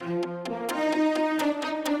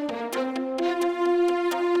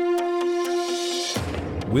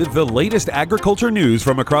With the latest agriculture news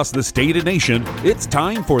from across the state and nation, it's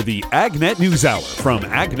time for the AgNet News Hour from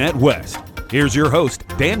AgNet West. Here's your host,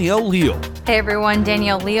 Danielle Leal. Hey everyone,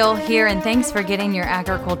 Danielle Leal here, and thanks for getting your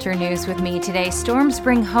agriculture news with me today. Storms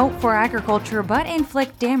bring hope for agriculture but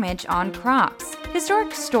inflict damage on crops.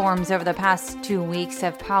 Historic storms over the past 2 weeks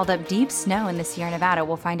have piled up deep snow in the Sierra Nevada.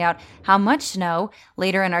 We'll find out how much snow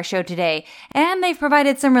later in our show today. And they've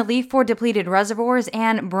provided some relief for depleted reservoirs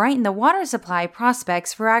and brightened the water supply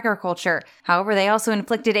prospects for agriculture. However, they also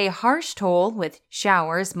inflicted a harsh toll with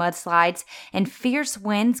showers, mudslides, and fierce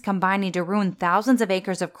winds combining to ruin thousands of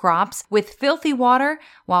acres of crops with filthy water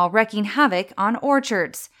while wreaking havoc on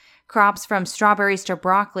orchards. Crops from strawberries to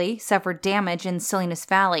broccoli suffered damage in Salinas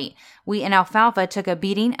Valley. Wheat and alfalfa took a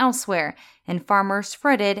beating elsewhere, and farmers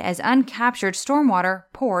fretted as uncaptured stormwater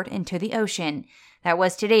poured into the ocean. That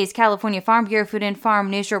was today's California Farm Bureau Food and Farm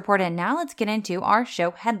News Report, and now let's get into our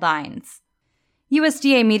show headlines.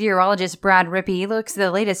 USDA meteorologist Brad Rippey looks at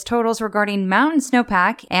the latest totals regarding mountain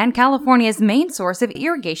snowpack and California's main source of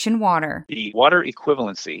irrigation water. The water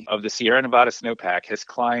equivalency of the Sierra Nevada snowpack has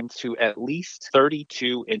climbed to at least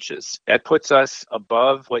 32 inches. That puts us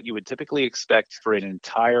above what you would typically expect for an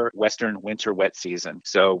entire western winter wet season.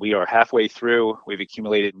 So we are halfway through. We've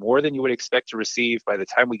accumulated more than you would expect to receive by the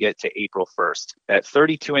time we get to April 1st. That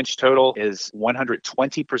 32-inch total is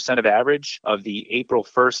 120% of average of the April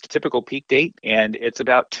 1st typical peak date, and it's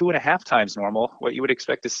about 2.5 times normal what you would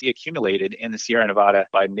expect to see accumulated in the Sierra Nevada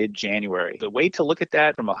by mid-January. The way to look at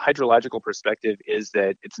that from a hydrological perspective is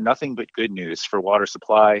that it's nothing but good news for water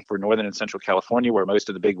supply for northern and central California, where most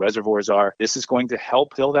of the big reservoirs are. This is going to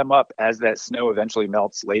help fill them up as that snow eventually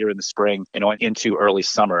melts later in the spring and on into early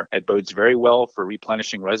summer. It bodes very well for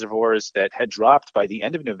replenishing reservoirs that had dropped by the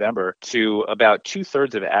end of November to about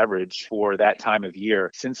 2/3 of average for that time of year.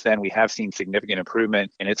 Since then, we have seen significant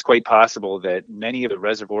improvement, and it's quite possible that many of the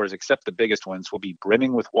reservoirs, except the biggest ones, will be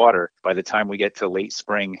brimming with water by the time we get to late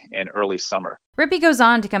spring and early summer. Rippey goes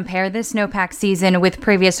on to compare this snowpack season with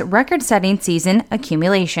previous record-setting season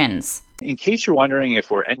accumulations. In case you're wondering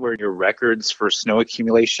if we're anywhere near records for snow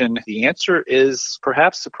accumulation, the answer is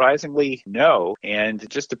perhaps surprisingly no. And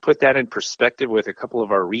just to put that in perspective with a couple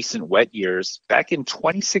of our recent wet years, back in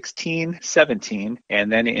 2016-17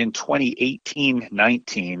 and then in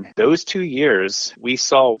 2018-19, those 2 years, we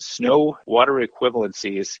saw snow water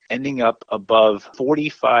equivalencies ending up above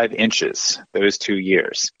 45 inches those 2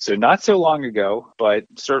 years. So not so long ago, but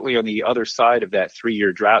certainly on the other side of that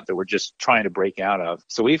 3-year drought that we're just trying to break out of.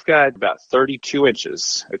 So we've got about 32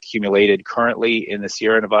 inches accumulated currently in the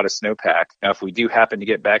Sierra Nevada snowpack. Now, if we do happen to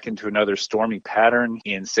get back into another stormy pattern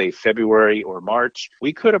in, say, February or March,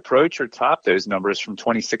 we could approach or top those numbers from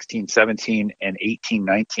 2016-17 and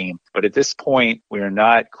 18-19. But at this point, we are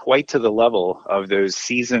not quite to the level of those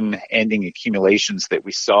season-ending accumulations that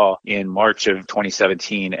we saw in March of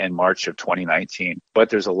 2017 and March of 2019. But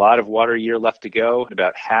there's a lot of water year left to go,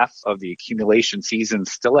 about half of the accumulation season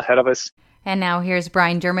still ahead of us. And now here's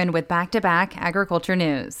Brian Derman with back-to-back agriculture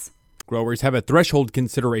news. Growers have a threshold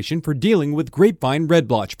consideration for dealing with grapevine red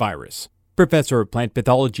blotch virus. Professor of plant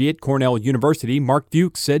pathology at Cornell University, Mark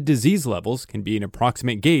Fuchs, said disease levels can be an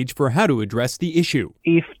approximate gauge for how to address the issue.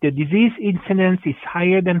 If the disease incidence is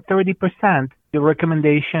higher than 30%, the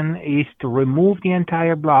recommendation is to remove the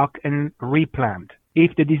entire block and replant.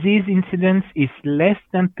 If the disease incidence is less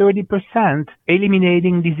than 30%,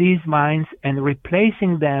 eliminating disease vines and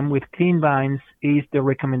replacing them with clean vines is the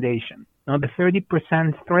recommendation. Now, the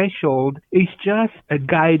 30% threshold is just a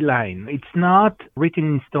guideline. It's not written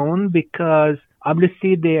in stone because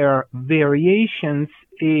obviously there are variations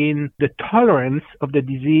in the tolerance of the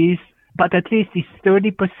disease, but at least this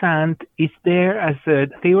 30% is there as a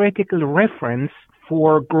theoretical reference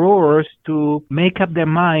for growers to make up their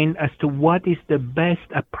mind as to what is the best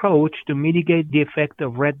approach to mitigate the effect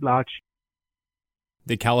of red blotch.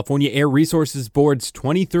 The California Air Resources Board's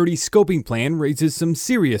 2030 scoping plan raises some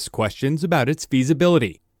serious questions about its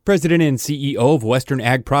feasibility. President and CEO of Western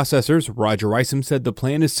Ag Processors, Roger Isom, said the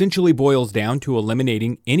plan essentially boils down to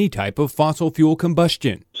eliminating any type of fossil fuel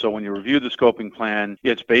combustion. So when you review the scoping plan,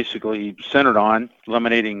 it's basically centered on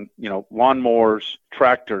eliminating, lawnmowers,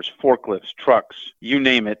 tractors, forklifts, trucks, you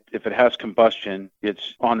name it. If it has combustion,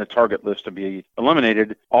 it's on the target list to be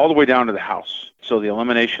eliminated all the way down to the house. So the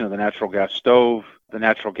elimination of the natural gas stove, the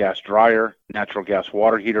natural gas dryer, natural gas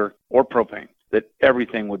water heater, or propane, that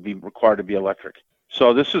everything would be required to be electric.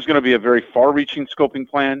 So this is going to be a very far-reaching scoping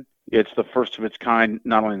plan. It's the first of its kind,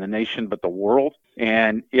 not only in the nation, but the world.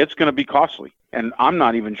 And it's going to be costly. And I'm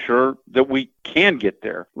not even sure that we can get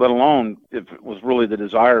there, let alone if it was really the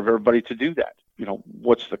desire of everybody to do that.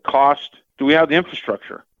 What's the cost? Do we have the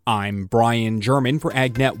infrastructure? I'm Brian German for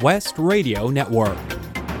AgNet West Radio Network.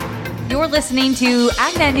 You're listening to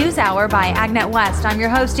AgNet News Hour by AgNet West. I'm your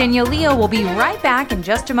host, Danielle Leo. We'll be right back in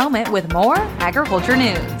just a moment with more agriculture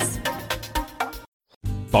news.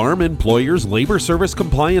 Farm Employers Labor Service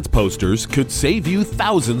Compliance posters could save you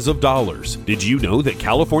thousands of dollars. Did you know that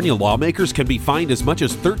California lawmakers can be fined as much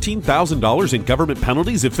as $13,000 in government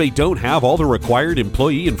penalties if they don't have all the required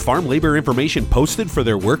employee and farm labor information posted for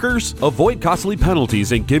their workers? Avoid costly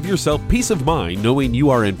penalties and give yourself peace of mind knowing you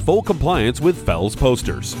are in full compliance with FELS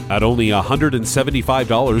posters. At only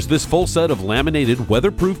 $175, this full set of laminated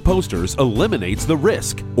weatherproof posters eliminates the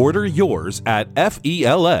risk. Order yours at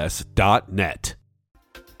FELS.net.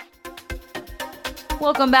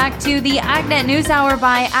 Welcome back to the AgNet News Hour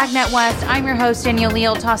by AgNet West. I'm your host, Danielle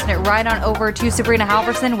Leal, tossing it right on over to Sabrina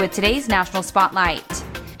Halverson with today's National Spotlight.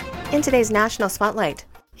 In today's National Spotlight,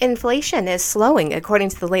 inflation is slowing according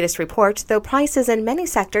to the latest report, though prices in many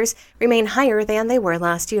sectors remain higher than they were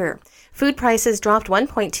last year. Food prices dropped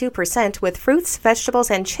 1.2%, with fruits, vegetables,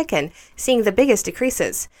 and chicken seeing the biggest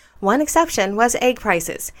decreases. One exception was egg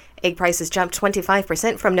prices. Egg prices jumped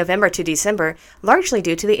 25% from November to December, largely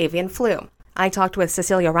due to the avian flu. I talked with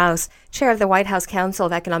Cecilia Rouse, chair of the White House Council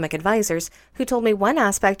of Economic Advisors, who told me one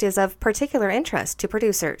aspect is of particular interest to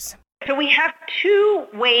producers. So we have two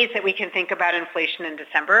ways that we can think about inflation in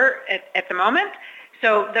December at the moment.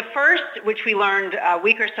 So the first, which we learned a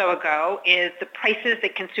week or so ago, is the prices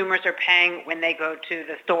that consumers are paying when they go to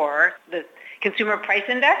the store, the Consumer Price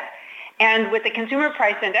Index. And with the Consumer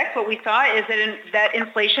Price Index, what we saw is that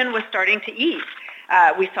inflation was starting to ease.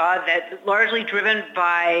 We saw that largely driven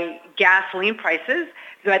by gasoline prices,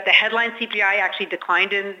 that the headline CPI actually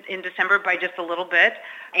declined in December by just a little bit.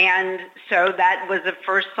 And so that was the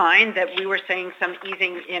first sign that we were seeing some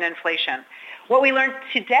easing in inflation. What we learned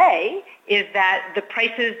today is that the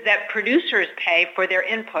prices that producers pay for their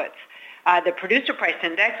inputs, the Producer Price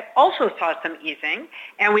Index, also saw some easing.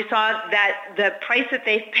 And we saw that the price that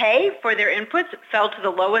they pay for their inputs fell to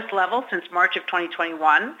the lowest level since March of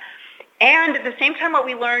 2021. And at the same time, what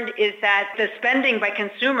we learned is that the spending by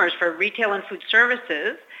consumers for retail and food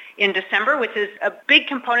services in December, which is a big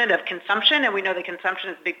component of consumption, and we know that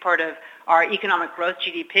consumption is a big part of our economic growth,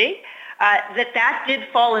 GDP, that did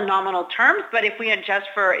fall in nominal terms, but if we adjust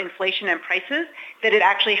for inflation and prices, that it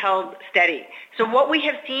actually held steady. So what we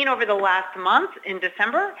have seen over the last month in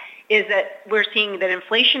December is that we're seeing that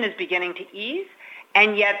inflation is beginning to ease,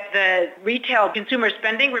 and yet the retail consumer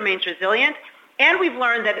spending remains resilient. And we've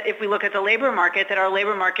learned that if we look at the labor market, that our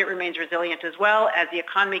labor market remains resilient as well as the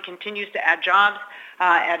economy continues to add jobs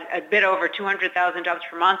at a bit over 200,000 jobs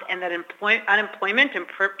per month, and that unemployment,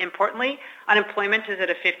 importantly, unemployment is at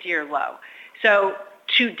a 50-year low. So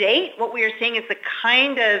to date, what we are seeing is the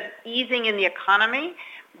kind of easing in the economy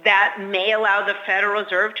that may allow the Federal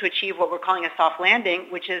Reserve to achieve what we're calling a soft landing,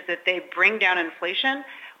 which is that they bring down inflation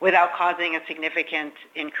without causing a significant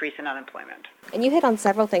increase in unemployment. And you hit on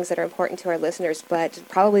several things that are important to our listeners, but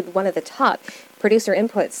probably one of the top, producer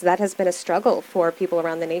inputs, that has been a struggle for people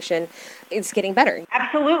around the nation. It's getting better.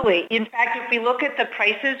 Absolutely. In fact, if we look at the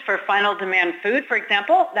prices for final demand food, for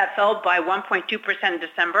example, that fell by 1.2% in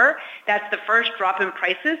December. That's the first drop in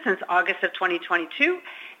prices since August of 2022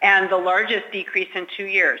 and the largest decrease in 2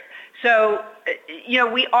 years. So,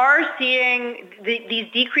 we are seeing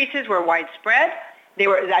these decreases were widespread. They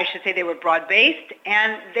were broad-based,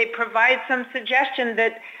 and they provide some suggestion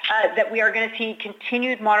that we are going to see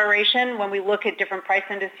continued moderation when we look at different price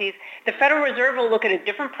indices. The Federal Reserve will look at a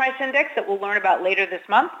different price index that we'll learn about later this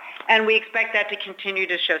month, and we expect that to continue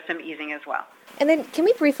to show some easing as well. And then can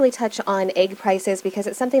we briefly touch on egg prices, because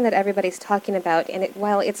it's something that everybody's talking about, and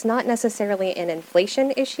while it's not necessarily an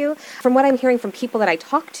inflation issue, from what I'm hearing from people that I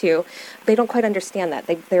talk to, they don't quite understand that.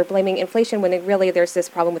 They're blaming inflation when there's this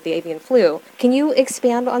problem with the avian flu. Can you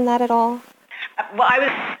expand on that at all? Well, I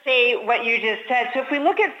would say what you just said. So if we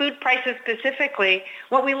look at food prices specifically,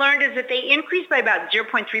 what we learned is that they increased by about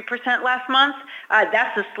 0.3% last month.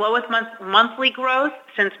 That's the slowest monthly growth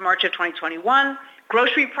since March of 2021.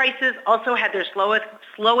 Grocery prices also had their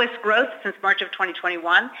slowest growth since March of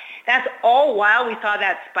 2021. That's all while we saw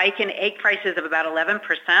that spike in egg prices of about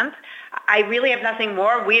 11%. I really have nothing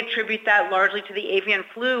more. We attribute that largely to the avian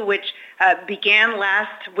flu, which began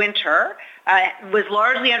last winter, was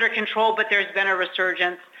largely under control, but there's been a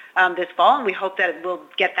resurgence this fall, and we hope that we'll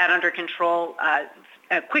get that under control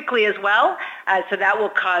quickly as well. So that will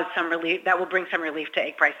cause some relief. That will bring some relief to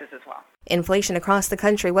egg prices as well. Inflation across the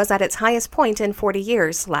country was at its highest point in 40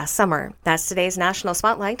 years last summer. That's today's National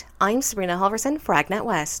Spotlight. I'm Sabrina Halverson for AgNet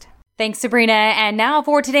West. Thanks, Sabrina. And now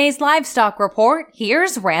for today's livestock report,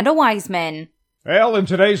 here's Randall Wiseman. Well, in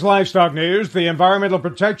today's livestock news, the Environmental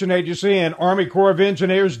Protection Agency and Army Corps of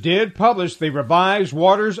Engineers did publish the revised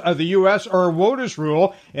Waters of the U.S. or WOTUS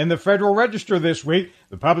rule in the Federal Register this week.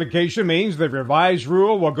 The publication means the revised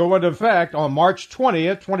rule will go into effect on March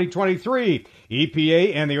 20th, 2023.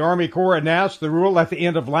 EPA and the Army Corps announced the rule at the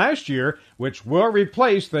end of last year, which will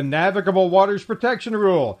replace the Navigable Waters Protection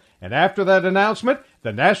Rule. And after that announcement,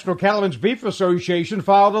 the National Cattlemen's Beef Association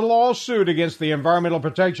filed a lawsuit against the Environmental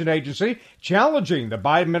Protection Agency, challenging the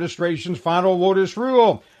Biden administration's final WOTUS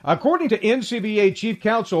rule. According to NCBA Chief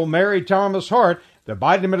Counsel Mary Thomas Hart, the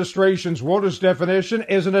Biden administration's WOTUS definition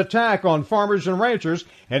is an attack on farmers and ranchers,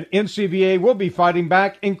 and NCBA will be fighting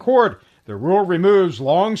back in court. The rule removes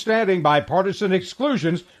long-standing bipartisan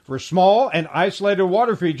exclusions for small and isolated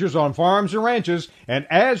water features on farms and ranches and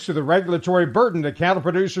adds to the regulatory burden that cattle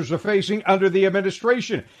producers are facing under the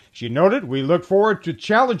administration. She noted, "We look forward to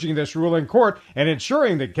challenging this rule in court and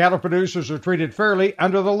ensuring that cattle producers are treated fairly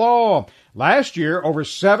under the law." Last year, over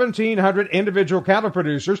 1,700 individual cattle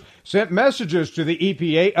producers sent messages to the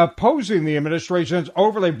EPA opposing the administration's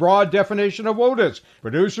overly broad definition of WOTUS.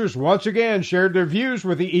 Producers once again shared their views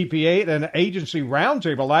with the EPA at an agency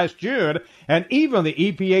roundtable last June, and even the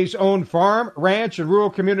EPA's own Farm, Ranch, and Rural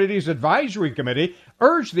Communities Advisory Committee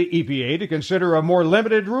urged the EPA to consider a more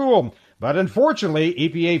limited rule. But unfortunately,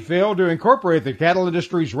 EPA failed to incorporate the cattle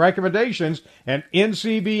industry's recommendations, and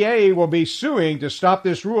NCBA will be suing to stop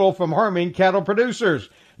this rule from harming cattle producers.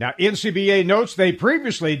 Now, NCBA notes they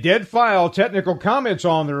previously did file technical comments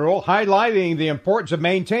on the rule, highlighting the importance of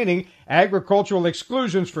maintaining agricultural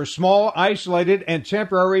exclusions for small, isolated, and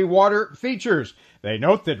temporary water features. They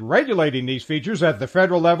note that regulating these features at the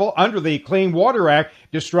federal level under the Clean Water Act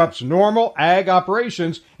disrupts normal ag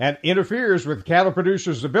operations and interferes with cattle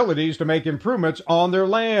producers' abilities to make improvements on their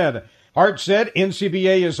land. Hart said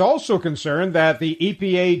NCBA is also concerned that the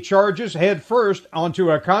EPA charges head first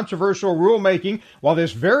onto a controversial rulemaking while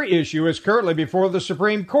this very issue is currently before the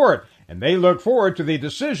Supreme Court, and they look forward to the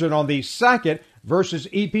decision on the Sackett versus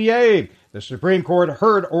EPA. The Supreme Court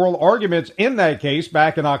heard oral arguments in that case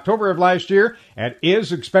back in October of last year and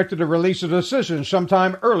is expected to release a decision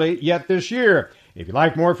sometime early yet this year. If you'd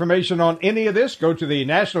like more information on any of this, go to the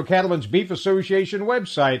National Cattlemen's Beef Association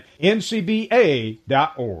website, ncba.org.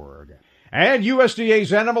 And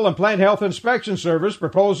USDA's Animal and Plant Health Inspection Service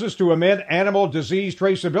proposes to amend animal disease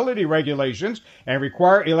traceability regulations and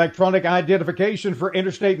require electronic identification for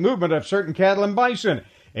interstate movement of certain cattle and bison.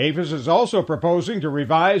 APHIS is also proposing to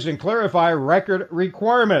revise and clarify record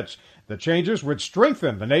requirements. The changes would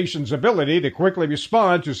strengthen the nation's ability to quickly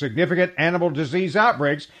respond to significant animal disease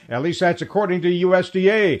outbreaks, at least that's according to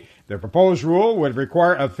USDA. The proposed rule would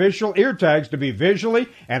require official ear tags to be visually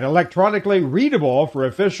and electronically readable for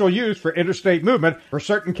official use for interstate movement for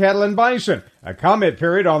certain cattle and bison. A comment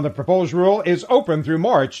period on the proposed rule is open through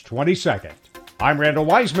March 22nd. I'm Randall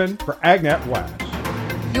Wiseman for AgNet West.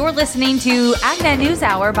 You're listening to AgNet News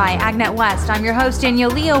Hour by AgNet West. I'm your host,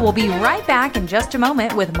 Danielle Leal. We'll be right back in just a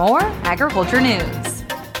moment with more agriculture news.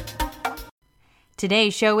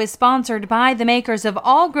 Today's show is sponsored by the makers of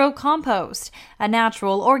All Grow Compost, a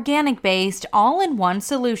natural, organic-based, all-in-one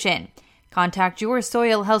solution. Contact your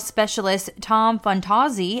soil health specialist, Tom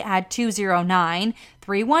Fantazzi, at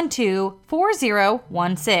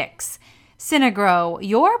 209-312-4016. Synagro,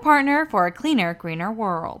 your partner for a cleaner, greener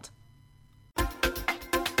world.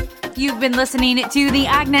 You've been listening to the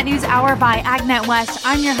AgNet News Hour by AgNet West.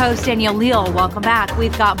 I'm your host, Danielle Leal. Welcome back.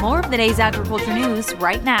 We've got more of the day's agriculture news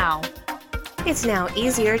right now. It's now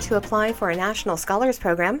easier to apply for a National Scholars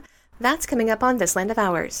Program. That's coming up on This Land of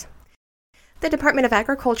Ours. The Department of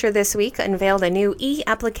Agriculture this week unveiled a new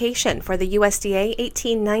e-application for the USDA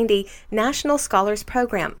 1890 National Scholars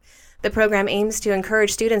Program. The program aims to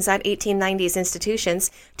encourage students at 1890's institutions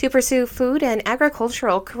to pursue food and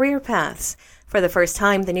agricultural career paths. For the first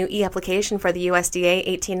time, the new e-application for the USDA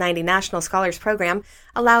 1890 National Scholars Program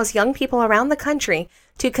allows young people around the country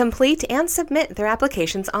to complete and submit their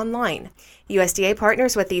applications online. USDA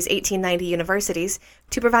partners with these 1890 universities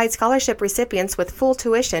to provide scholarship recipients with full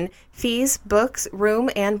tuition, fees, books, room,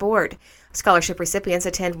 and board. Scholarship recipients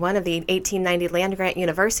attend one of the 1890 land-grant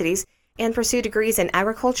universities and pursue degrees in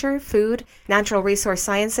agriculture, food, natural resource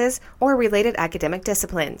sciences, or related academic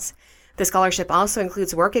disciplines. The scholarship also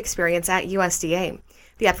includes work experience at USDA.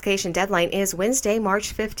 The application deadline is Wednesday,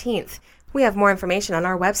 March 15th. We have more information on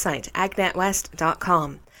our website,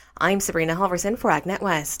 agnetwest.com. I'm Sabrina Halverson for AgNet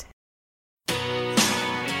West.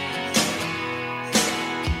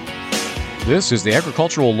 This is the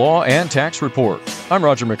Agricultural Law and Tax Report. I'm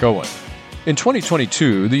Roger McOwen. In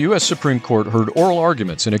 2022, the U.S. Supreme Court heard oral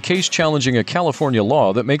arguments in a case challenging a California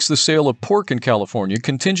law that makes the sale of pork in California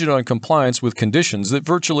contingent on compliance with conditions that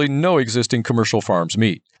virtually no existing commercial farms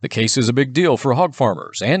meet. The case is a big deal for hog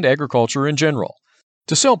farmers and agriculture in general.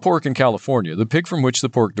 To sell pork in California, the pig from which the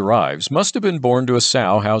pork derives must have been born to a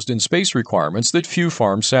sow housed in space requirements that few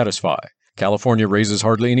farms satisfy. California raises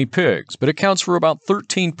hardly any pigs, but accounts for about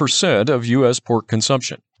 13% of U.S. pork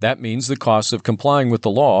consumption. That means the costs of complying with the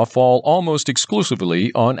law fall almost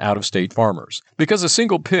exclusively on out-of-state farmers. Because a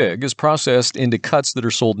single pig is processed into cuts that are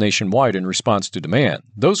sold nationwide in response to demand,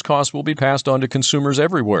 those costs will be passed on to consumers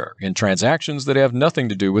everywhere in transactions that have nothing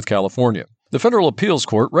to do with California. The Federal Appeals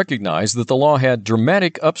Court recognized that the law had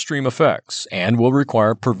dramatic upstream effects and will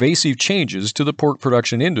require pervasive changes to the pork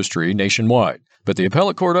production industry nationwide. But the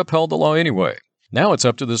appellate court upheld the law anyway. Now it's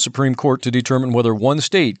up to the Supreme Court to determine whether one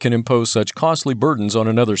state can impose such costly burdens on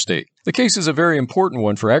another state. The case is a very important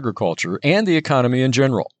one for agriculture and the economy in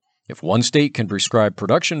general. If one state can prescribe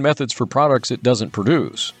production methods for products it doesn't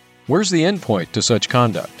produce, where's the end point to such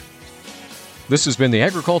conduct? This has been the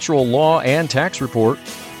Agricultural Law and Tax Report.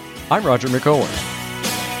 I'm Roger McOwen.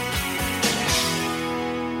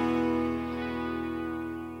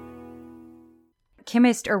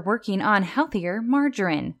 Chemists are working on healthier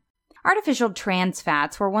margarine. Artificial trans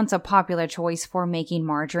fats were once a popular choice for making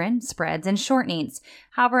margarine, spreads, and shortenings.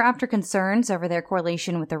 However, after concerns over their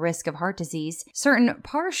correlation with the risk of heart disease, certain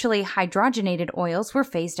partially hydrogenated oils were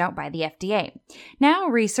phased out by the FDA. Now,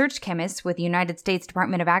 research chemists with the United States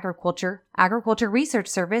Department of Agriculture Research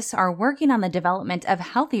Service are working on the development of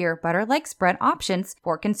healthier butter-like spread options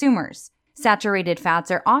for consumers. Saturated fats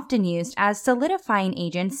are often used as solidifying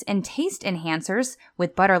agents and taste enhancers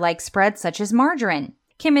with butter-like spreads such as margarine.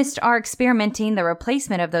 Chemists are experimenting the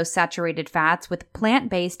replacement of those saturated fats with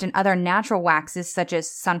plant-based and other natural waxes such as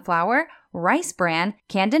sunflower, rice bran,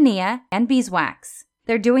 candinia, and beeswax.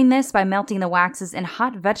 They're doing this by melting the waxes in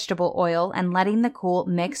hot vegetable oil and letting the cool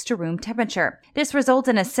mix to room temperature. This results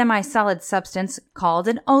in a semi-solid substance called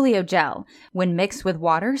an oleogel. When mixed with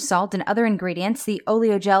water, salt, and other ingredients, the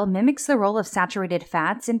oleogel mimics the role of saturated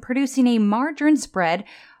fats in producing a margarine spread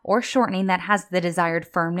or shortening that has the desired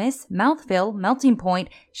firmness, mouthfeel, melting point,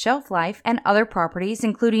 shelf life, and other properties,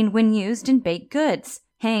 including when used in baked goods.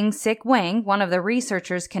 Hang-Sik Wang, one of the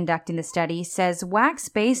researchers conducting the study, says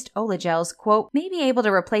wax-based oleogels, quote, may be able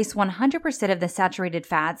to replace 100% of the saturated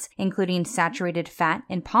fats, including saturated fat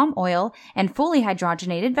in palm oil and fully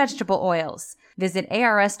hydrogenated vegetable oils. Visit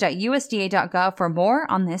ars.usda.gov for more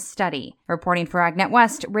on this study. Reporting for AgNet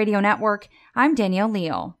West Radio Network, I'm Danielle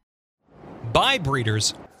Leal. By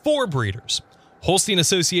breeders, for breeders. Holstein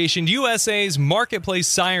Association USA's Marketplace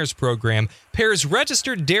Sires program pairs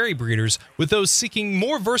registered dairy breeders with those seeking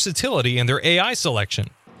more versatility in their AI selection.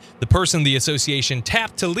 The person the association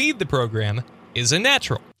tapped to lead the program is a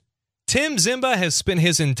natural. Tim Zimba has spent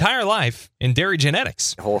his entire life in dairy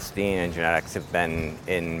genetics. Holstein and genetics have been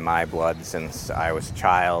in my blood since I was a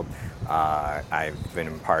child. I've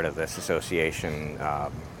been part of this association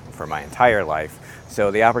for my entire life.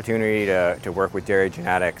 So the opportunity to work with dairy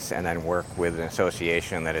genetics and then work with an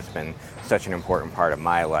association that has been such an important part of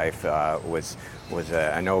my life was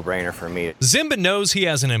a no-brainer for me. Zimba knows he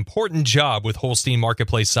has an important job with Holstein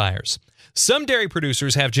Marketplace Sires. Some dairy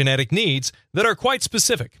producers have genetic needs that are quite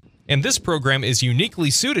specific, and this program is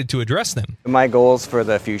uniquely suited to address them. My goals for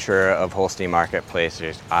the future of Holstein Marketplace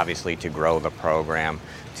is obviously to grow the program,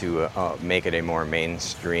 to make it a more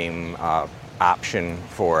mainstream option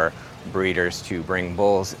for breeders to bring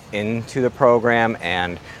bulls into the program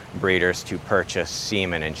and breeders to purchase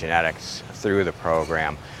semen and genetics through the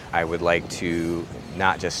program. I would like to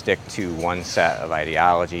not just stick to one set of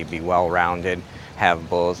ideology, be well-rounded, have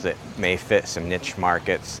bulls that may fit some niche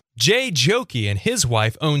markets. Jay Jokey and his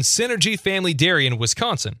wife own Synergy Family Dairy in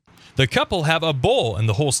Wisconsin. The couple have a bull in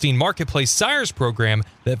the Holstein Marketplace Sires program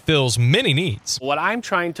that fills many needs. What I'm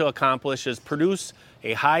trying to accomplish is produce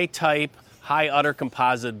a high-type, high udder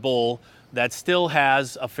composite bull that still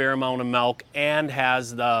has a fair amount of milk and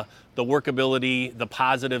has the workability, the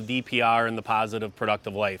positive DPR, and the positive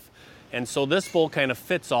productive life. And so this bull kind of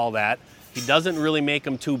fits all that. He doesn't really make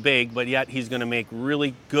him too big, but yet he's going to make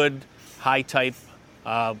really good high-type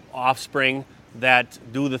offspring that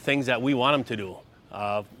do the things that we want them to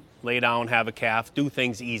do. Lay down, have a calf, do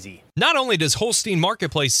things easy. Not only does Holstein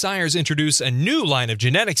Marketplace Sires introduce a new line of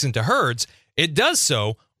genetics into herds, it does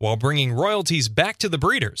so while bringing royalties back to the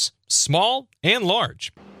breeders, small and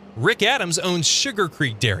large. Rick Adams owns Sugar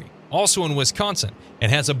Creek Dairy, also in Wisconsin,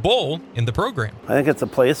 and has a bull in the program. I think it's a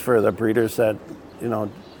place for the breeders that,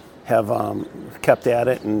 have kept at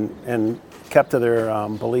it and kept to their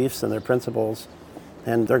beliefs and their principles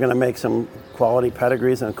and they're going to make some quality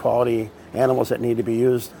pedigrees and quality animals that need to be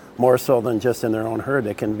used more so than just in their own herd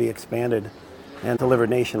that can be expanded and delivered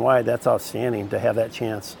nationwide. That's outstanding to have that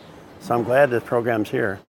chance. So I'm glad this program's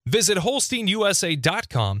here. Visit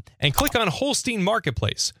HolsteinUSA.com and click on Holstein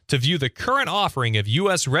Marketplace to view the current offering of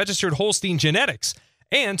U.S. registered Holstein genetics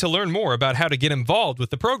and to learn more about how to get involved with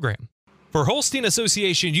the program. For Holstein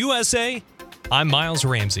Association USA, I'm Miles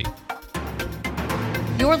Ramsey.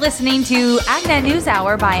 You're listening to AgNet News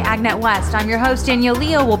Hour by AgNet West. I'm your host, Danielle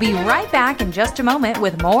Leo. We'll be right back in just a moment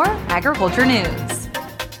with more agriculture news.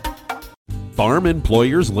 Farm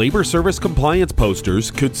Employers Labor Service Compliance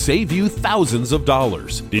posters could save you thousands of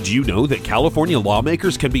dollars. Did you know that California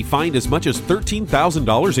lawmakers can be fined as much as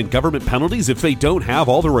 $13,000 in government penalties if they don't have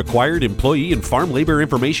all the required employee and farm labor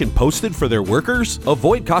information posted for their workers?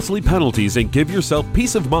 Avoid costly penalties and give yourself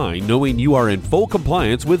peace of mind knowing you are in full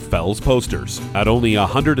compliance with FELS posters. At only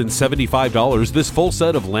 $175, this full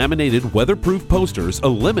set of laminated weatherproof posters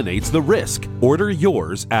eliminates the risk. Order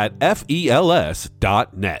yours at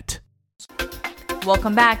FELS.net.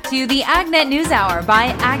 Welcome back to the AgNet News Hour by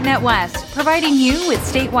AgNet West, providing you with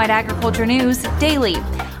statewide agriculture news daily.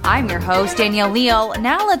 I'm your host, Danielle Leal.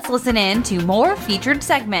 Now let's listen in to more featured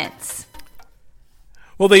segments.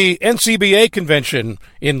 Well, the NCBA convention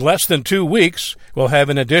in less than 2 weeks will have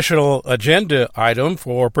an additional agenda item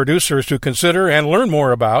for producers to consider and learn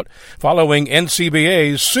more about following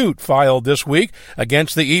NCBA's suit filed this week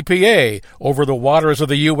against the EPA over the Waters of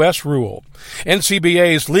the U.S. rule.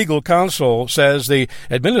 NCBA's legal counsel says the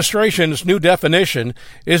administration's new definition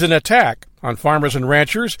is an attack on farmers and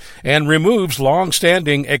ranchers and removes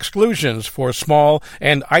long-standing exclusions for small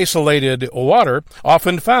and isolated water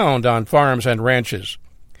often found on farms and ranches.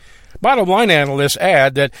 Bottom line analysts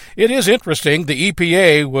add that it is interesting the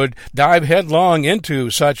EPA would dive headlong into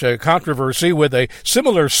such a controversy with a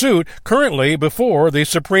similar suit currently before the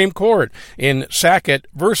Supreme Court in Sackett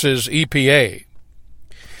versus EPA.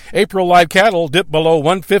 April live cattle dipped below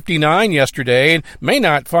 159 yesterday and may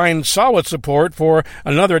not find solid support for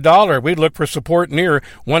another dollar. We'd look for support near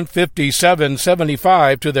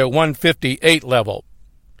 157.75 to the 158 level.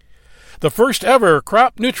 The first ever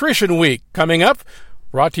Crop Nutrition Week coming up,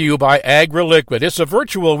 brought to you by AgriLiquid. It's a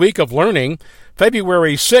virtual week of learning,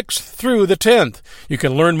 February 6th through the 10th. You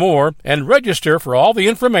can learn more and register for all the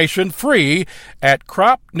information free at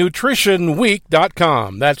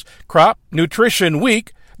cropnutritionweek.com. That's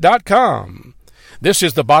cropnutritionweek.com. This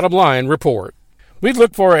is the Bottom Line Report. We'd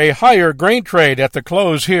look for a higher grain trade at the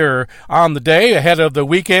close here on the day ahead of the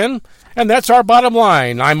weekend. And that's our bottom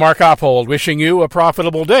line. I'm Mark Oppold, wishing you a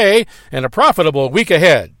profitable day and a profitable week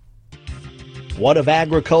ahead. One of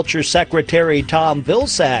Agriculture Secretary Tom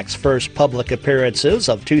Vilsack's first public appearances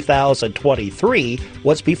of 2023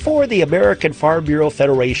 was before the American Farm Bureau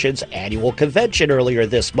Federation's annual convention earlier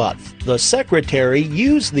this month. The Secretary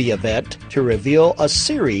used the event to reveal a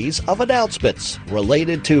series of announcements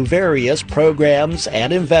related to various programs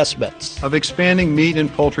and investments. Of expanding meat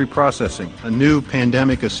and poultry processing, a new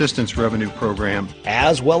pandemic assistance revenue program,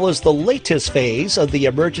 as well as the latest phase of the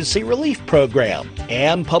Emergency Relief Program,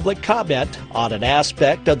 and public comment on an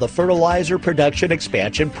aspect of the Fertilizer Production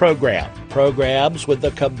Expansion Program. Programs with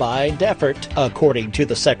the combined effort, according to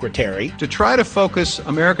the Secretary, to try to focus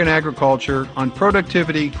American agriculture on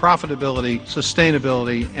productivity, profitability,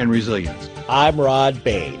 sustainability, and resilience. I'm Rod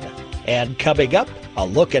Bain. And coming up, a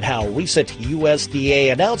look at how recent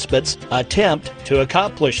USDA announcements attempt to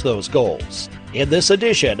accomplish those goals in this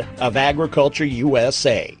edition of Agriculture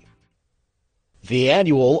USA. The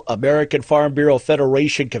annual American Farm Bureau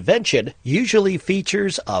Federation Convention usually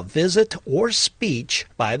features a visit or speech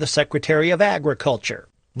by the Secretary of Agriculture.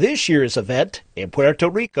 This year's event in Puerto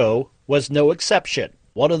Rico was no exception.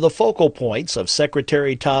 One of the focal points of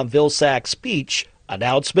Secretary Tom Vilsack's speech,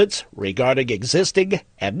 announcements regarding existing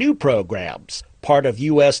and new programs, part of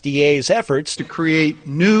USDA's efforts to create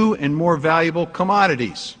new and more valuable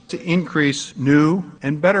commodities, to increase new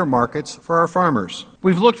and better markets for our farmers.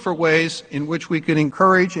 We've looked for ways in which we could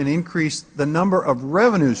encourage and increase the number of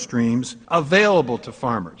revenue streams available to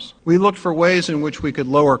farmers. We looked for ways in which we could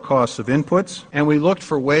lower costs of inputs, and we looked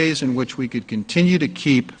for ways in which we could continue to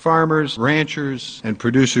keep farmers, ranchers, and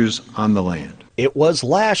producers on the land. It was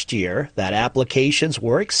last year that applications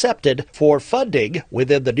were accepted for funding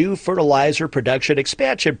within the new Fertilizer Production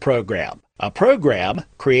Expansion Program, a program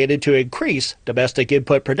created to increase domestic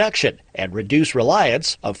input production and reduce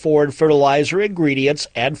reliance on foreign fertilizer ingredients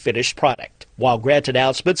and finished product. While grant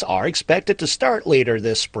announcements are expected to start later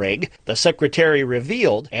this spring, the Secretary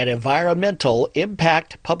revealed an environmental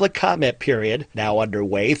impact public comment period, now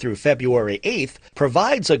underway through February 8th,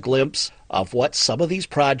 provides a glimpse of what some of these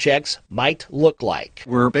projects might look like.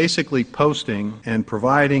 We're basically posting and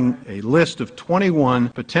providing a list of 21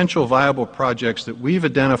 potential viable projects that we've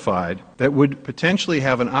identified that would potentially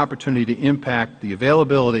have an opportunity to impact the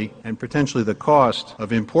availability and potentially the cost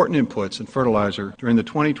of important inputs and fertilizer during the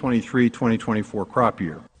 2023-2024 crop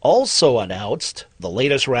year. Also announced the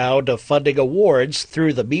latest round of funding awards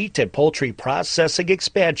through the Meat and Poultry Processing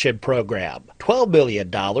Expansion Program. $12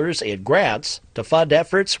 million in grants to fund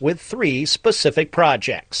efforts with 3 specific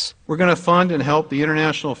projects. We're going to fund and help the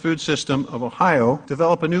International Food System of Ohio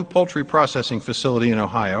develop a new poultry processing facility in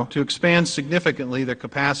Ohio to expand significantly their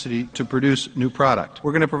capacity to produce new product.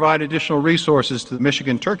 We're going to provide additional resources to the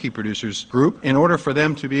Michigan Turkey Producers Group in order for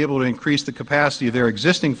them to be able to increase the capacity of their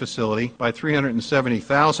existing facility by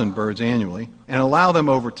 370,000 birds annually and allow them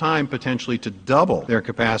over time potentially to double their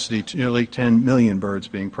capacity to nearly 10 million birds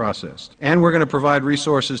being processed. And we're going to provide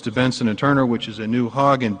resources to Benson & Turner, which is a new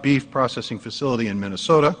hog and beef processing facility in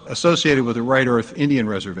Minnesota, associated with the White Earth Indian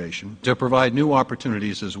Reservation, to provide new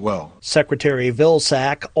opportunities as well. Secretary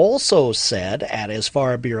Vilsack also said at his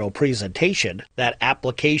Farm Bureau presentation that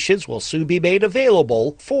applications will soon be made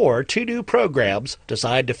available for 2 new programs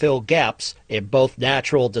designed to fill gaps in both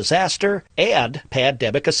natural disaster and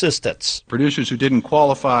pandemic assistance. Producers who didn't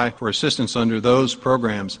qualify for assistance under those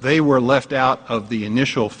programs, they were left out of the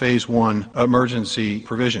initial Phase 1 emergency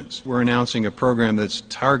provisions. We're announcing a program that's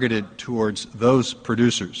targeted towards those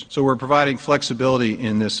producers. So we're providing flexibility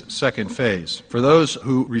in this second phase. For those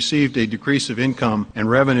who received a decrease of income and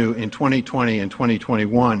revenue in 2020 and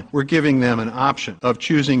 2021, we're giving them an option of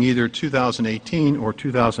choosing either 2018 or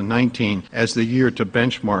 2019 as the year to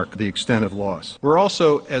benchmark the extent of loss. We're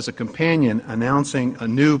also, as a companion, announcing a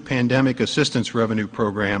new pandemic assistance revenue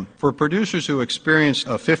program for producers who experienced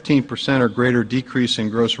a 15% or greater decrease in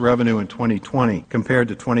gross revenue in 2020 compared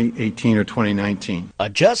to 2018 or 2019.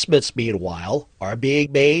 Adjustments, meanwhile, are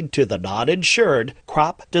being made to the Non-Insured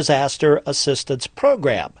Crop Disaster Assistance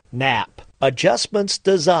Program, NAP. Adjustments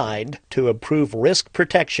designed to improve risk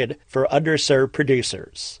protection for underserved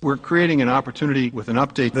producers. We're creating an opportunity with an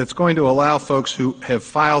update that's going to allow folks who have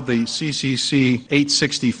filed the CCC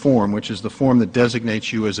 860 form, which is the form that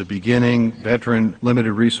designates you as a beginning, veteran,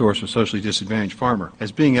 limited resource, or socially disadvantaged farmer,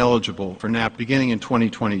 as being eligible for NAP beginning in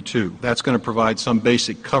 2022. That's going to provide some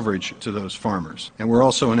basic coverage to those farmers. And we're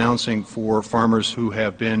also announcing for farmers who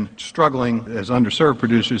have been struggling as underserved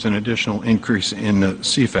producers an additional increase in the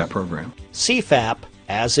CFAP program. CFAP,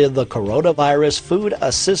 as in the Coronavirus Food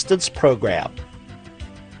Assistance Program.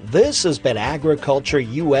 This has been Agriculture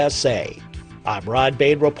USA. I'm Ron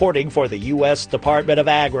Bain reporting for the U.S. Department of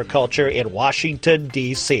Agriculture in Washington,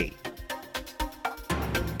 D.C.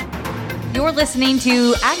 You're listening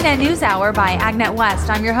to AgNet News Hour by AgNet West.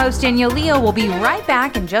 I'm your host, Danielle Leo. We'll be right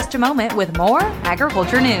back in just a moment with more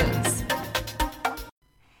agriculture news.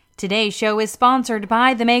 Today's show is sponsored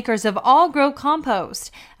by the makers of All Grow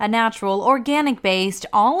Compost, a natural, organic-based,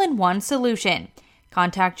 all-in-one solution.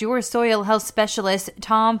 Contact your soil health specialist,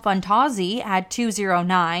 Tom Fantazzi, at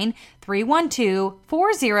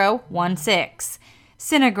 209-312-4016.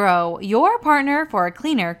 Synagro, your partner for a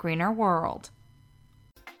cleaner, greener world.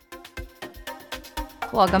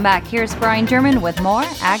 Welcome back. Here's Brian German with more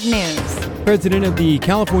Ag News. President of the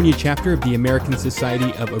California chapter of the American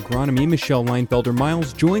Society of Agronomy, Michelle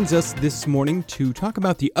Leinfelder-Miles, joins us this morning to talk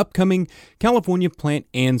about the upcoming California Plant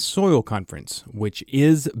and Soil Conference, which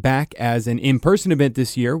is back as an in-person event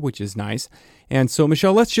this year, which is nice. And so,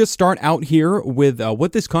 Michelle, let's just start out here with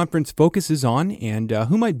what this conference focuses on and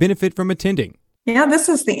who might benefit from attending. Yeah, this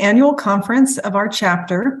is the annual conference of our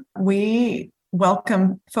chapter. We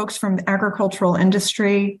welcome folks from the agricultural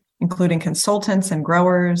industry, including consultants and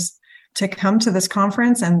growers, to come to this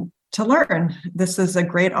conference and to learn. This is a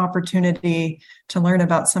great opportunity to learn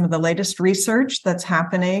about some of the latest research that's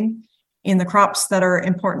happening in the crops that are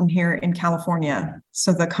important here in California.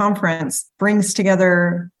 So the conference brings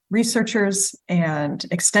together researchers and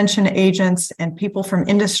extension agents and people from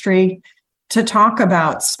industry to talk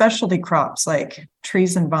about specialty crops like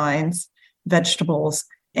trees and vines, vegetables,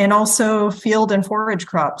 and also field and forage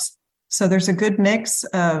crops. So there's a good mix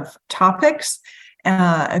of topics,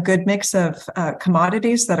 a good mix of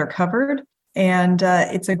commodities that are covered, and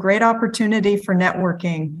it's a great opportunity for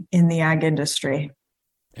networking in the ag industry.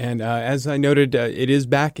 And as I noted, it is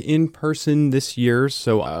back in person this year.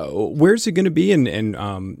 So where's it going to be and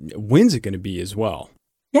when's it going to be as well?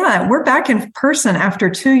 Yeah, we're back in person after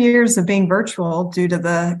 2 years of being virtual due to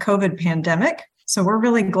the COVID pandemic. So we're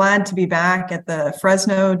really glad to be back at the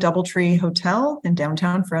Fresno Doubletree Hotel in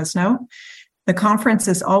downtown Fresno. The conference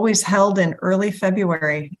is always held in early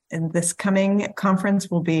February, and this coming conference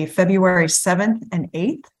will be February 7th and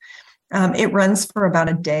 8th. It runs for about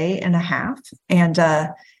a day and a half, and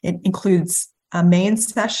it includes a main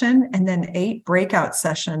session and then 8 breakout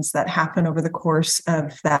sessions that happen over the course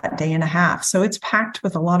of that day and a half. So it's packed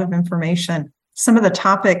with a lot of information. Some of the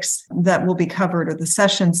topics that will be covered, or the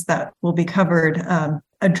sessions that will be covered,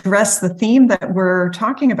 address the theme that we're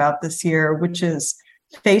talking about this year, which is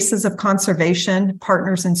Faces of Conservation,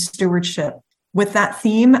 Partners in Stewardship. With that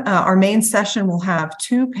theme, our main session will have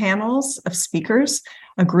 2 panels of speakers,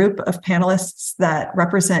 a group of panelists that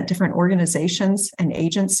represent different organizations and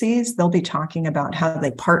agencies. They'll be talking about how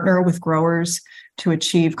they partner with growers to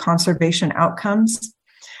achieve conservation outcomes.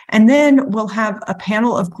 And then we'll have a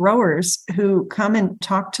panel of growers who come and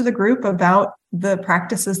talk to the group about the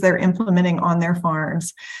practices they're implementing on their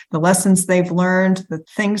farms, the lessons they've learned, the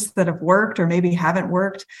things that have worked or maybe haven't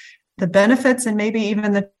worked, the benefits and maybe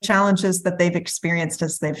even the challenges that they've experienced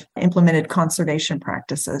as they've implemented conservation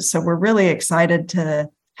practices. So we're really excited to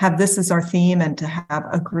have this as our theme and to have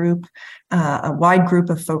a group, a wide group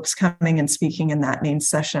of folks coming and speaking in that main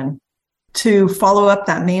session. To follow up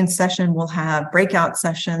that main session, we'll have breakout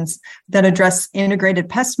sessions that address integrated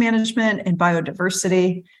pest management and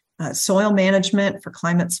biodiversity, soil management for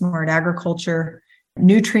climate smart agriculture,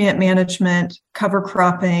 nutrient management, cover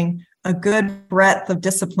cropping, a good breadth of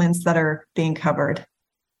disciplines that are being covered.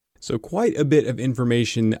 So quite a bit of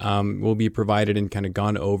information will be provided and kind of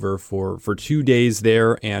gone over for 2 days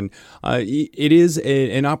there. And it is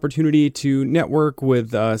an opportunity to network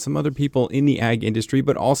with some other people in the ag industry,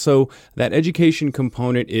 but also that education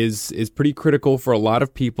component is pretty critical for a lot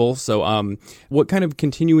of people. So what kind of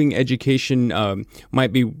continuing education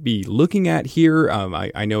might be looking at here?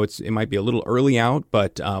 I know it might be a little early out,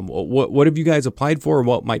 but what have you guys applied for? Or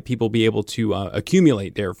what might people be able to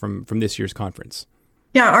accumulate there from this year's conference?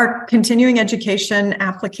 Yeah, our continuing education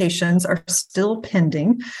applications are still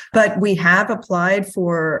pending, but we have applied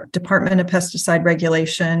for Department of Pesticide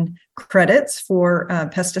Regulation credits for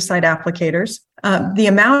pesticide applicators. The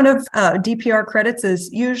amount of DPR credits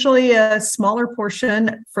is usually a smaller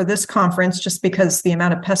portion for this conference, just because the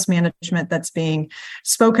amount of pest management that's being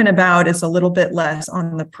spoken about is a little bit less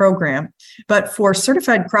on the program. But for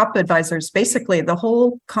certified crop advisors, basically the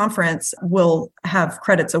whole conference will have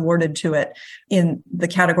credits awarded to it in the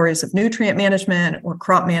categories of nutrient management or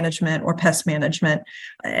crop management or pest management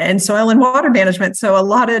and soil and water management. So a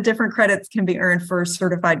lot of different credits can be earned for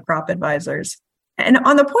certified crop advisors. And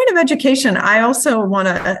on the point of education, I also want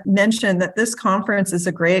to mention that this conference is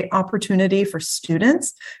a great opportunity for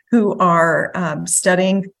students who are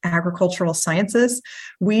studying agricultural sciences.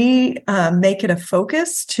 We make it a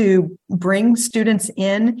focus to bring students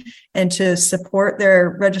in and to support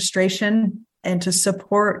their registration and to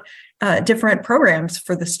support different programs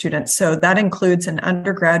for the students. So that includes an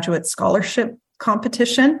undergraduate scholarship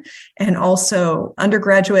competition and also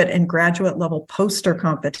undergraduate and graduate level poster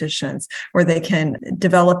competitions where they can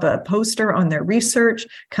develop a poster on their research,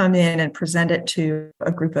 come in and present it to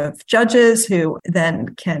a group of judges who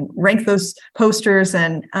then can rank those posters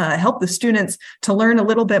and help the students to learn a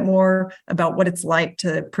little bit more about what it's like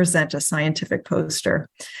to present a scientific poster.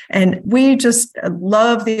 And we just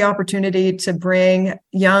love the opportunity to bring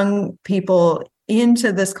young people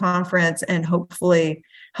into this conference and hopefully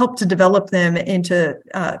help to develop them into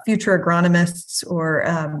future agronomists or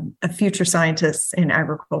future scientists in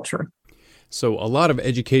agriculture. So a lot of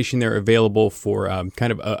education there available for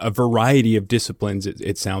kind of a variety of disciplines,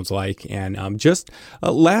 it sounds like. And just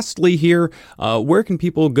lastly here, where can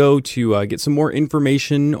people go to get some more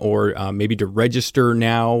information or maybe to register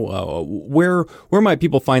now? Where might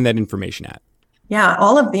people find that information at? Yeah,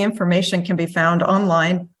 all of the information can be found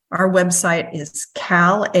online. Our website is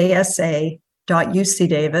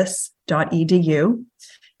calasa.ucdavis.edu.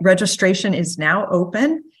 Registration is now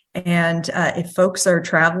open, and if folks are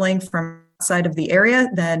traveling from outside of the area,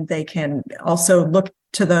 then they can also look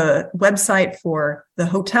to the website for the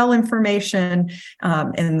hotel information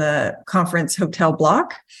in the conference hotel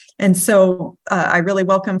block. And so I really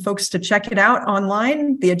welcome folks to check it out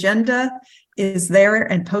online. The agenda is there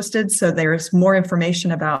and posted, so there's more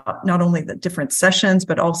information about not only the different sessions,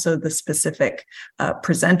 but also the specific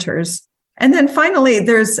presenters. And then finally,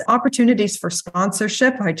 there's opportunities for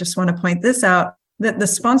sponsorship. I just want to point this out, that the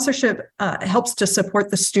sponsorship helps to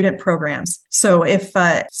support the student programs. So if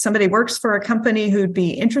somebody works for a company who'd be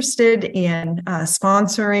interested in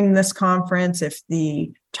sponsoring this conference, if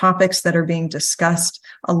the topics that are being discussed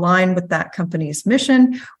align with that company's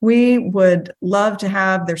mission, we would love to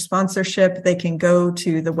have their sponsorship. They can go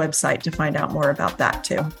to the website to find out more about that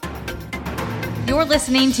too. You're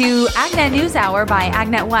listening to AgNet News Hour by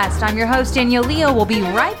AgNet West. I'm your host, Danielle Leo. We'll be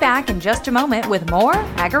right back in just a moment with more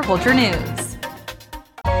agriculture news.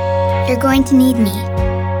 You're going to need me.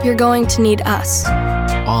 You're going to need us.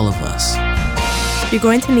 All of us. You're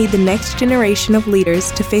going to need the next generation of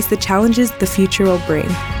leaders to face the challenges the future will bring.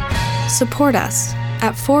 Support us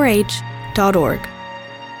at 4h.org.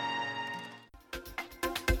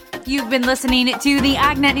 You've been listening to the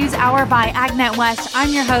AgNet News Hour by AgNet West. I'm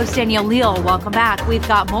your host, Danielle Leal. Welcome back. We've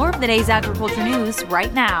got more of the day's agriculture news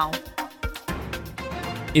right now.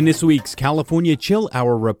 In this week's California Chill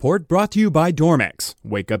Hour report, brought to you by Dormex.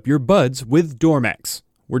 Wake up your buds with Dormex.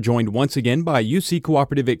 We're joined once again by UC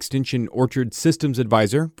Cooperative Extension Orchard Systems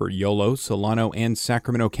Advisor for Yolo, Solano, and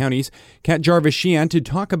Sacramento counties, Kat Jarvis-Sheehan, to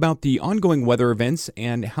talk about the ongoing weather events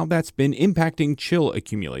and how that's been impacting chill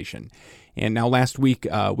accumulation. And now last week,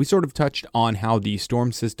 we sort of touched on how the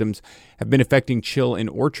storm systems have been affecting chill in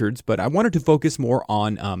orchards, but I wanted to focus more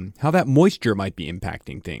on how that moisture might be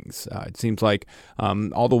impacting things. It seems like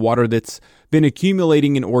all the water that's been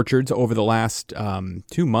accumulating in orchards over the last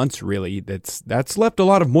 2 months, really, that's left a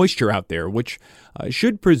lot of moisture out there, which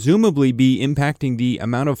should presumably be impacting the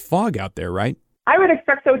amount of fog out there, right? I would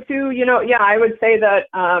expect so too. I would say that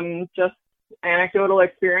just anecdotal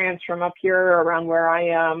experience from up here around where I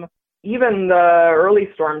am, even the early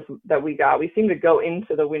storms that we got, we seem to go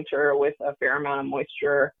into the winter with a fair amount of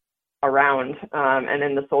moisture around and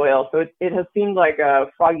in the soil. So it has seemed like a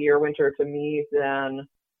foggier winter to me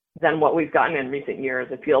than what we've gotten in recent years.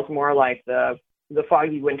 It feels more like the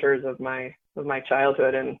foggy winters of my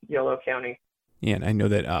childhood in Yolo County. Yeah, and I know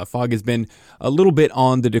that fog has been a little bit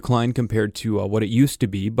on the decline compared to what it used to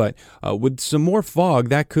be, but with some more fog,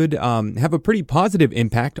 that could have a pretty positive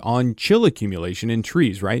impact on chill accumulation in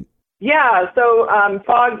trees, right? Yeah, so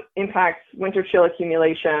fog impacts winter chill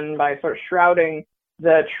accumulation by sort of shrouding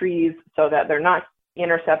the trees so that they're not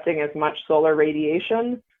intercepting as much solar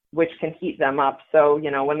radiation, which can heat them up. So,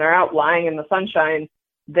 when they're out lying in the sunshine,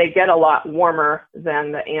 they get a lot warmer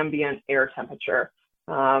than the ambient air temperature.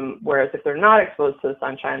 Whereas if they're not exposed to the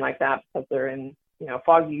sunshine like that, because they're in,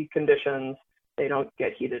 foggy conditions, they don't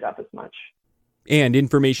get heated up as much. And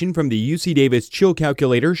information from the UC Davis Chill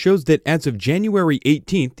Calculator shows that as of January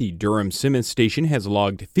 18th, the Durham-Simmons station has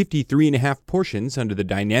logged 53.5 portions under the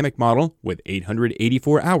dynamic model with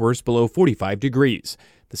 884 hours below 45 degrees.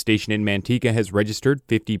 The station in Manteca has registered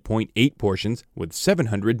 50.8 portions with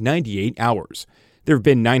 798 hours. There have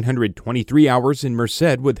been 923 hours in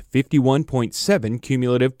Merced with 51.7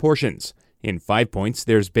 cumulative portions. In 5 Points,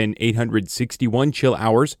 there's been 861 chill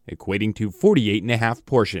hours, equating to 48.5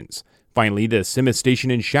 portions. Finally, the Simmons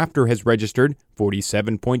station in Shafter has registered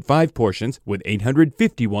 47.5 portions with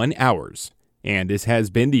 851 hours. And this has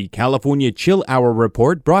been the California Chill Hour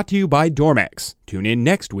Report, brought to you by Dormex. Tune in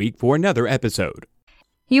next week for another episode.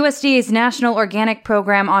 USDA's National Organic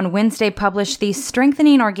Program on Wednesday published the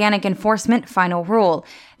Strengthening Organic Enforcement Final Rule.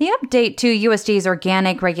 The update to USDA's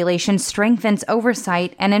organic regulation strengthens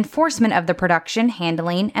oversight and enforcement of the production,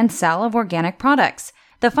 handling, and sale of organic products.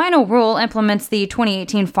 The final rule implements the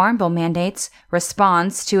 2018 Farm Bill mandates,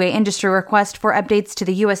 responds to an industry request for updates to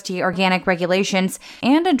the USDA organic regulations,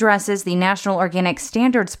 and addresses the National Organic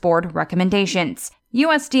Standards Board recommendations.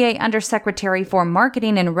 USDA Undersecretary for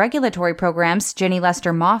Marketing and Regulatory Programs, Jenny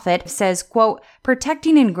Lester Moffitt, says, quote,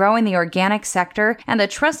 protecting and growing the organic sector and the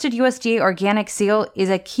trusted USDA organic seal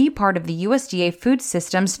is a key part of the USDA Food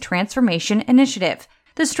Systems Transformation Initiative.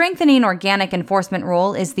 The Strengthening Organic Enforcement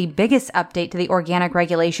Rule is the biggest update to the organic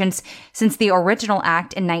regulations since the original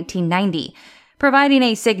act in 1990, providing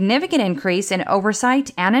a significant increase in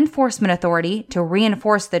oversight and enforcement authority to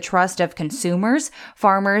reinforce the trust of consumers,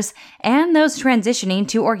 farmers, and those transitioning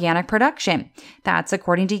to organic production. That's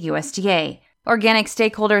according to USDA. Organic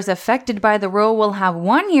stakeholders affected by the rule will have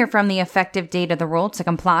 1 year from the effective date of the rule to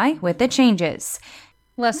comply with the changes.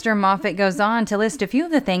 Lester Moffitt goes on to list a few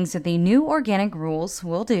of the things that the new organic rules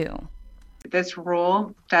will do. This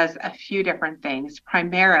rule does a few different things.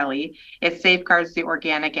 Primarily, it safeguards the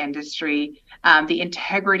organic industry, the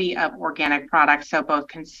integrity of organic products, so both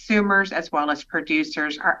consumers as well as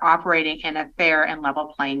producers are operating in a fair and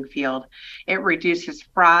level playing field. It reduces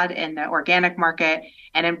fraud in the organic market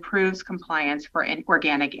and improves compliance for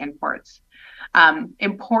organic imports.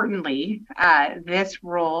 Importantly, this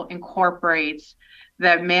rule incorporates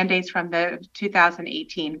the mandates from the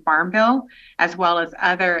 2018 Farm Bill, as well as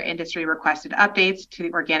other industry requested updates to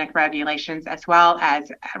the organic regulations, as well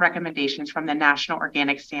as recommendations from the National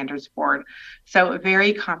Organic Standards Board. So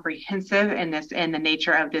very comprehensive in the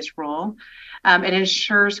nature of this rule. It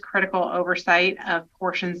ensures critical oversight of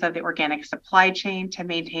portions of the organic supply chain to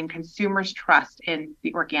maintain consumers' trust in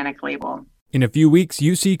the organic label. In a few weeks,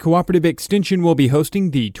 UC Cooperative Extension will be hosting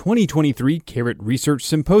the 2023 Carrot Research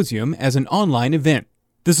Symposium as an online event.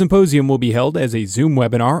 The symposium will be held as a Zoom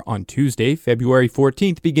webinar on Tuesday, February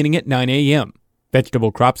 14th, beginning at 9 a.m.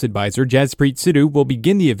 Vegetable Crops Advisor Jaspreet Sidhu will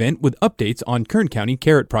begin the event with updates on Kern County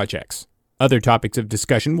carrot projects. Other topics of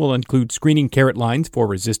discussion will include screening carrot lines for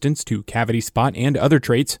resistance to cavity spot and other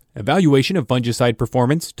traits, evaluation of fungicide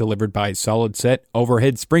performance delivered by solid set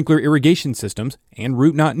overhead sprinkler irrigation systems, and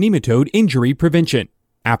root knot nematode injury prevention.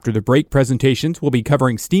 After the break, presentations will be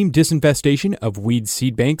covering steam disinfestation of weed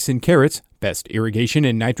seed banks in carrots, best irrigation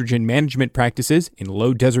and nitrogen management practices in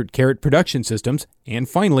low desert carrot production systems, and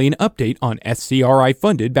finally an update on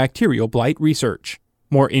SCRI-funded bacterial blight research.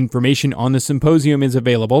 More information on the symposium is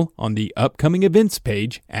available on the upcoming events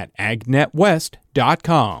page at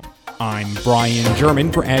agnetwest.com. I'm Brian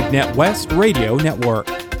German for AgNet West Radio Network.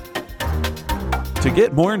 To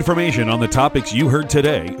get more information on the topics you heard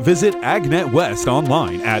today, visit AgNet West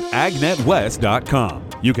online at agnetwest.com.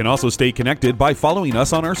 You can also stay connected by following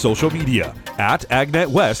us on our social media at AgNet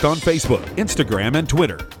West on Facebook, Instagram, and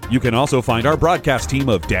Twitter. You can also find our broadcast team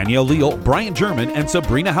of Danielle Leal, Brian German, and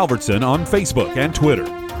Sabrina Halverson on Facebook and Twitter.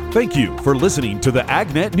 Thank you for listening to the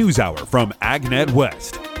AgNet News Hour from AgNet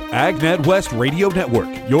West. AgNet West Radio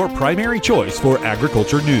Network, your primary choice for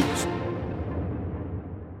agriculture news.